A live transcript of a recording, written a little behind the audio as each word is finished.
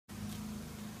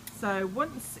So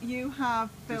once you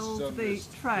have filled the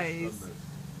trays,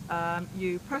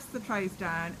 you press the trays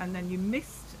down and then you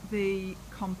mist the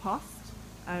compost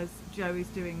as Joe is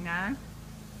doing now,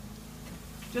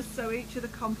 just so each of the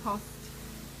compost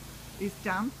is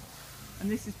damp,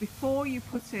 and this is before you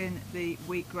put in the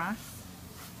wheatgrass.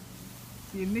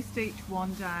 So you mist each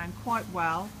one down quite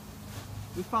well.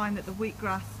 We find that the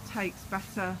wheatgrass takes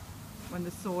better when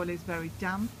the soil is very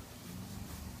damp.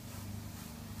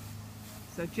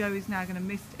 So Joe is now going to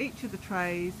mist each of the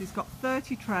trays. He's got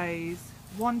 30 trays,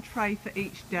 one tray for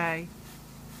each day.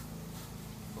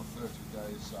 For 30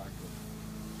 days cycle.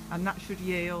 And that should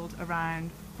yield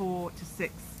around 4 to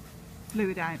 6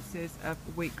 fluid ounces of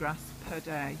wheatgrass per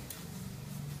day.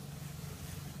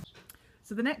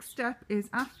 So the next step is,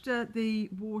 after the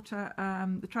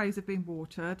trays have been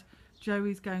watered, Joe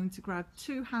is going to grab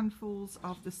 2 handfuls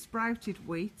of the sprouted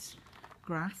wheat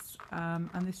grass,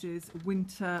 and this is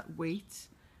winter wheat.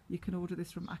 You can order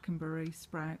this from Ackenbury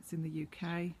Sprouts in the UK,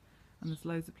 and there's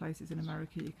loads of places in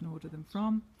America you can order them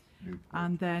from.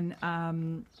 And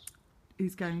then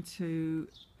he's going to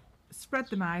spread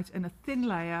them out in a thin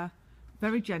layer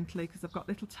very gently, because I've got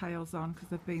little tails on, because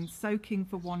they've been soaking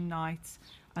for one night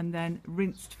and then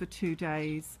rinsed for 2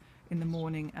 days in the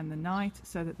morning and the night,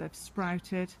 so that they've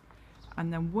sprouted.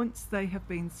 And then once they have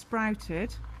been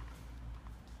sprouted,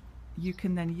 you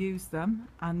can then use them,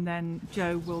 and then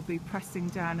Joe will be pressing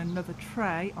down another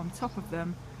tray on top of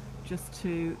them just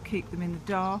to keep them in the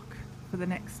dark for the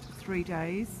next 3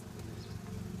 days.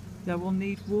 They will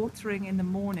need watering in the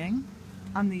morning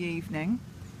and the evening,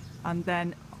 and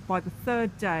then by the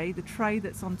 3rd day the tray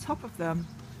that's on top of them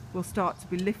will start to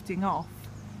be lifting off,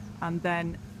 and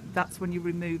then that's when you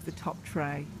remove the top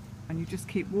tray, and you just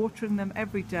keep watering them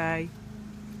every day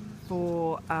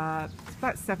for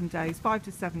about 7 days, 5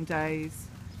 to 7 days.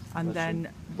 And then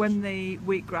when the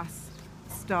wheatgrass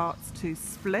starts to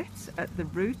split at the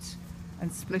root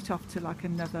and split off to like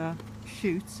another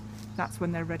shoot, that's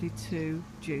when they're ready to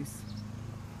juice.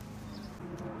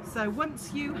 So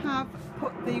once you have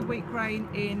put the wheat grain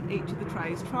in each of the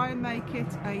trays, try and make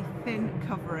it a thin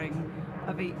covering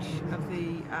of each of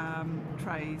the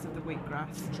trays of the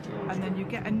wheatgrass, and then you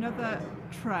get another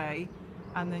tray,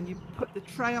 and then you put the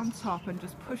tray on top and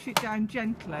just push it down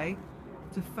gently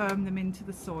to firm them into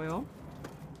the soil.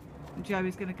 And Joe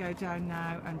is going to go down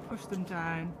now and push them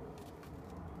down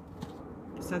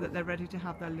so that they're ready to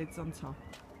have their lids on top.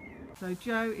 So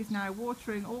Joe is now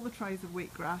watering all the trays of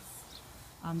wheatgrass,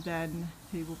 and then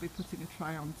he will be putting a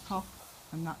tray on top,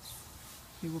 and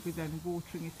he will be then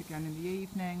watering it again in the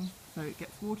evening. So it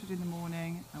gets watered in the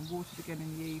morning and watered again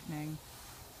in the evening.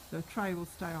 The tray will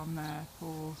stay on there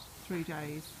for 3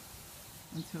 days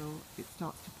until it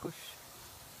starts to push,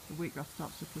 the wheatgrass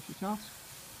starts to push it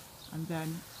off, and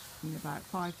then in about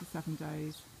 5 to 7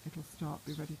 days it'll start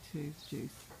be ready to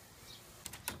juice.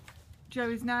 Joe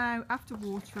is now, after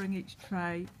watering each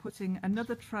tray, putting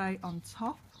another tray on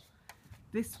top.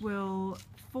 This will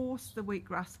force the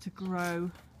wheatgrass to grow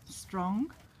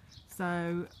strong,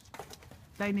 so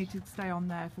they need to stay on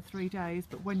there for 3 days,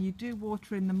 but when you do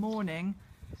water in the morning,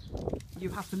 you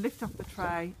have to lift off the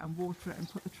tray and water it and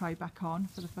put the tray back on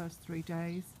for the first 3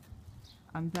 days.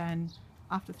 And then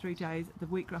after 3 days the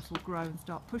wheatgrass will grow and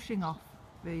start pushing off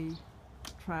the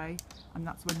tray, and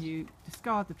that's when you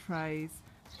discard the trays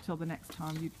till the next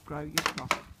time you grow your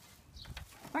crop.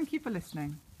 Thank you for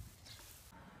listening.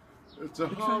 It's a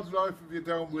hard life if you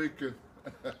don't weaken.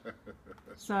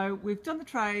 So we've done the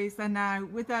trays. They're now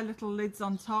with their little lids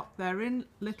on top. They're in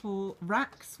little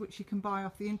racks which you can buy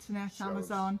off the internet, shelves.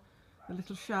 Amazon, the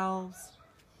little shelves.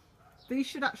 These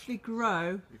should actually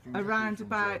grow around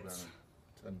about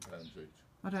 £10 each.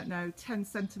 I don't know, 10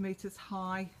 centimetres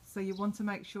high. So you want to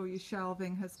make sure your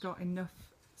shelving has got enough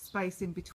space in between.